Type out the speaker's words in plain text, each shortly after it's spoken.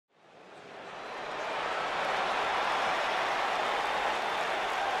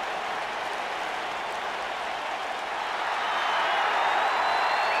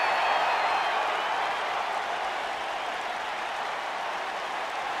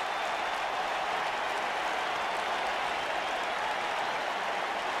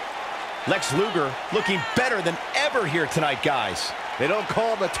Lex Luger looking better than ever here tonight, guys. They don't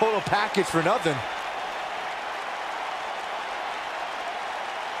call him the total package for nothing.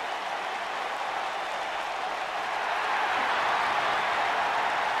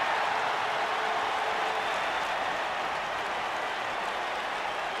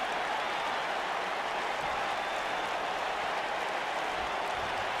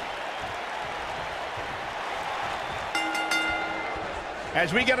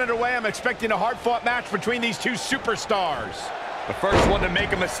 As we get underway, I'm expecting a hard-fought match between these two superstars. The first one to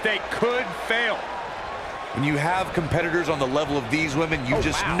make a mistake could fail. When you have competitors on the level of these women, you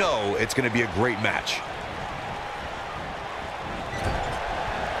just know it's going to be a great match.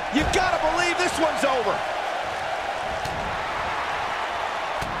 You gotta believe this one's over.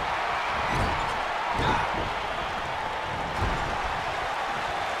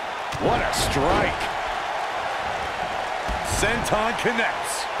 What a strike. Senton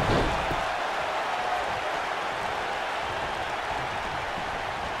connects.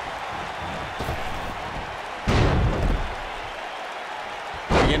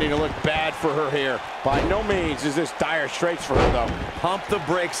 Beginning to look bad for her here. By no means is this dire straits for her, though. Pump the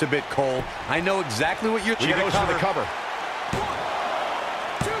brakes a bit, Cole. I know exactly what you're trying to She goes for the cover. 1,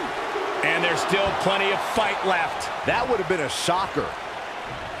 2. And there's still plenty of fight left. That would have been a shocker.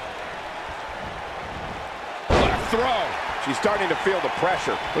 What a throw. She's starting to feel the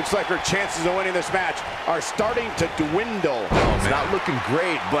pressure. Looks like her chances of winning this match are starting to dwindle. It's not looking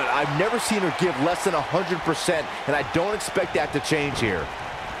great, but I've never seen her give less than 100%, and I don't expect that to change here.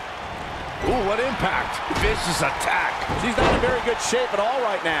 Ooh, what impact. Vicious attack. She's not in very good shape at all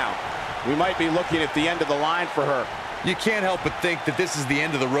right now. We might be looking at the end of the line for her. You can't help but think that this is the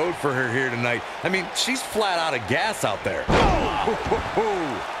end of the road for her here tonight. I mean, she's flat out of gas out there.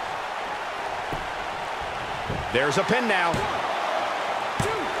 Oh. There's a pin now. 1, 2.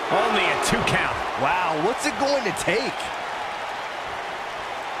 Only a 2 count. Wow, what's it going to take?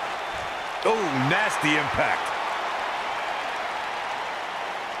 Oh, nasty impact.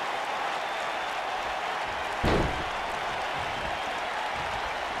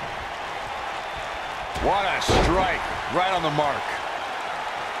 What a strike. Right on the mark.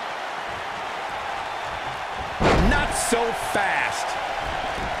 Not so fast.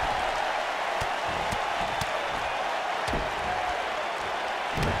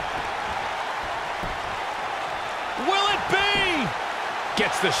 Will it be?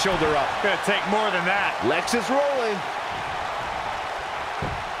 Gets the shoulder up. Gonna take more than that. Lex is rolling.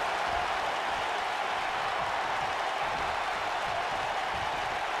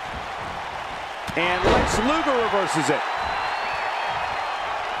 And Lex Luger reverses it.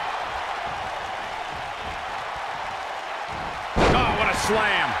 Oh, what a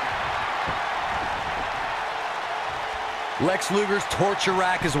slam. Lex Luger's torture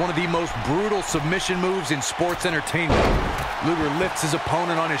rack is one of the most brutal submission moves in sports entertainment. Luger lifts his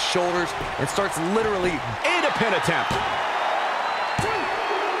opponent on his shoulders and starts literally And a pin attempt.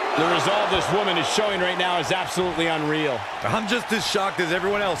 The resolve this woman is showing right now is absolutely unreal. I'm just as shocked as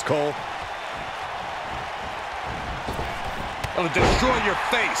everyone else, Cole. It'll destroy your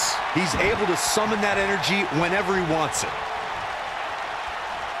face. He's able to summon that energy whenever he wants it.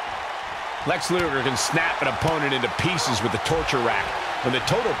 Lex Luger can snap an opponent into pieces with the torture rack. When the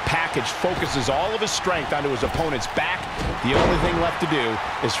total package focuses all of his strength onto his opponent's back, the only thing left to do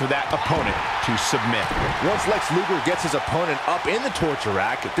is for that opponent to submit. Once Lex Luger gets his opponent up in the torture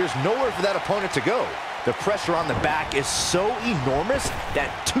rack, there's nowhere for that opponent to go. The pressure on the back is so enormous that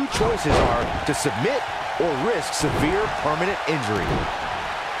 2 choices are to submit or risk severe permanent injury.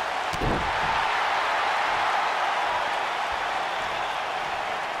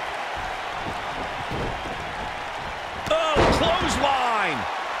 Oh, clothesline!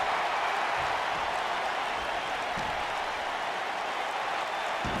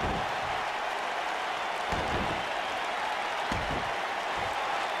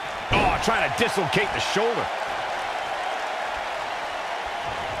 Oh, trying to dislocate the shoulder.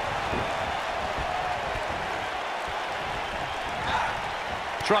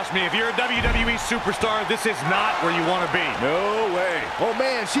 Trust me, if you're a WWE superstar, this is not where you want to be. No way. Oh,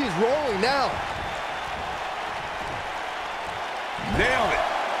 man, she's rolling now. Nailed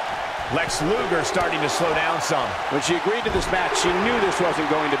it. Lex Luger starting to slow down some. When she agreed to this match, she knew this wasn't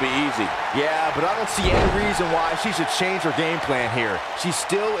going to be easy. Yeah, but I don't see any reason why she should change her game plan here. She's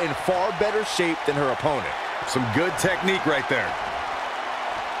still in far better shape than her opponent. Some good technique right there.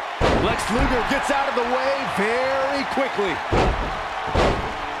 Lex Luger gets out of the way very quickly.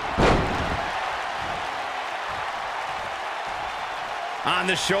 On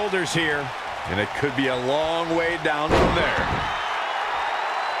the shoulders here. And it could be a long way down from there.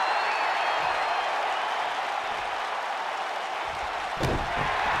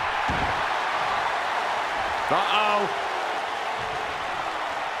 Uh-oh.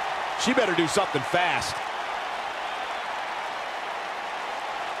 She better do something fast.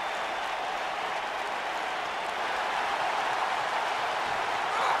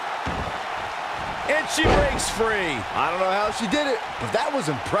 And she breaks free. I don't know how she did it, but that was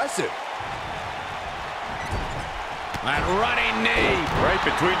impressive. That running knee. Right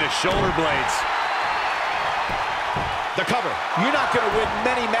between the shoulder blades. The cover. You're not going to win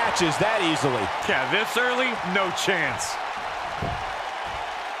many matches that easily. Yeah, this early, no chance.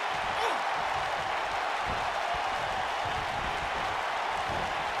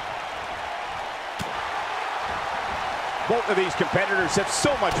 Both of these competitors have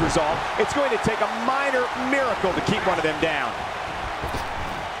so much resolve, it's going to take a minor miracle to keep one of them down.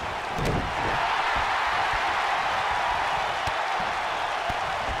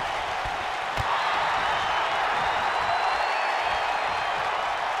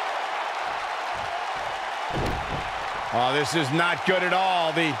 Oh, this is not good at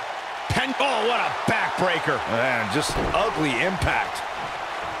all. Oh, what a backbreaker. Man, just ugly impact.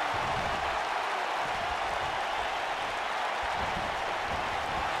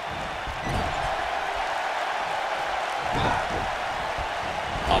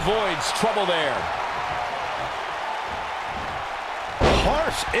 Avoids trouble there.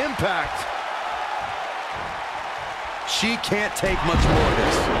 Harsh impact. She can't take much more of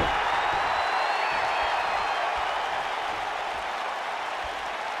this.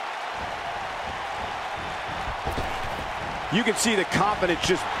 You can see the confidence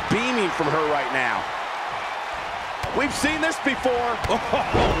just beaming from her right now. We've seen this before. Oh,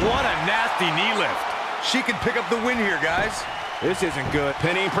 what a nasty knee lift. She can pick up the win here, guys. This isn't good.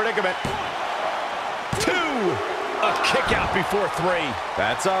 Pinning predicament. 2. A kick out before 3.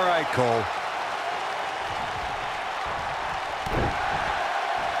 That's all right, Cole.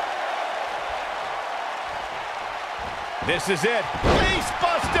 This is it. Face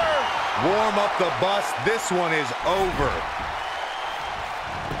buster. Warm up the bus. This one is over.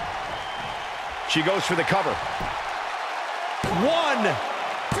 She goes for the cover. 1,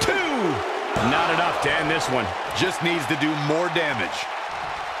 2. Not enough to end this one. Just needs to do more damage.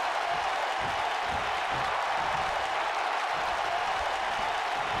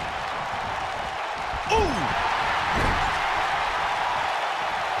 Ooh!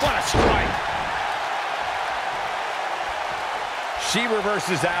 What a strike. She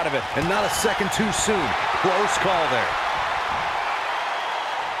reverses out of it. And not a second too soon. Close call there.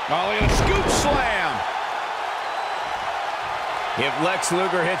 Oh, look at a scoop slam. If Lex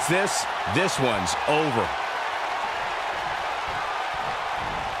Luger hits this, this one's over.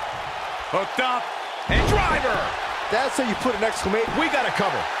 Hooked up. And driver. That's how you put an exclamation. We got a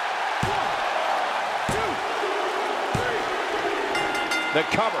cover. 1, 2, 3. The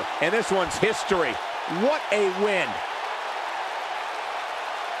cover, and this one's history. What a win.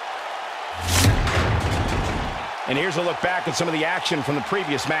 And here's a look back at some of the action from the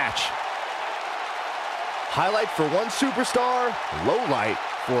previous match. Highlight for one superstar, low light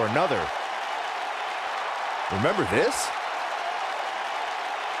for another. Remember this?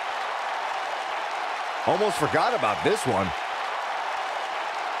 Almost forgot about this one.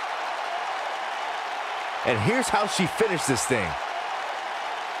 And here's how she finished this thing.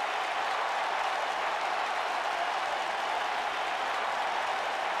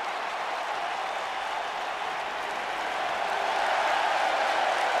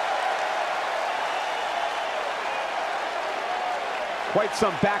 Quite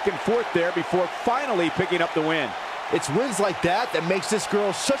some back and forth there before finally picking up the win. It's wins like that that makes this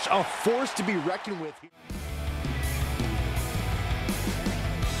girl such a force to be reckoned with.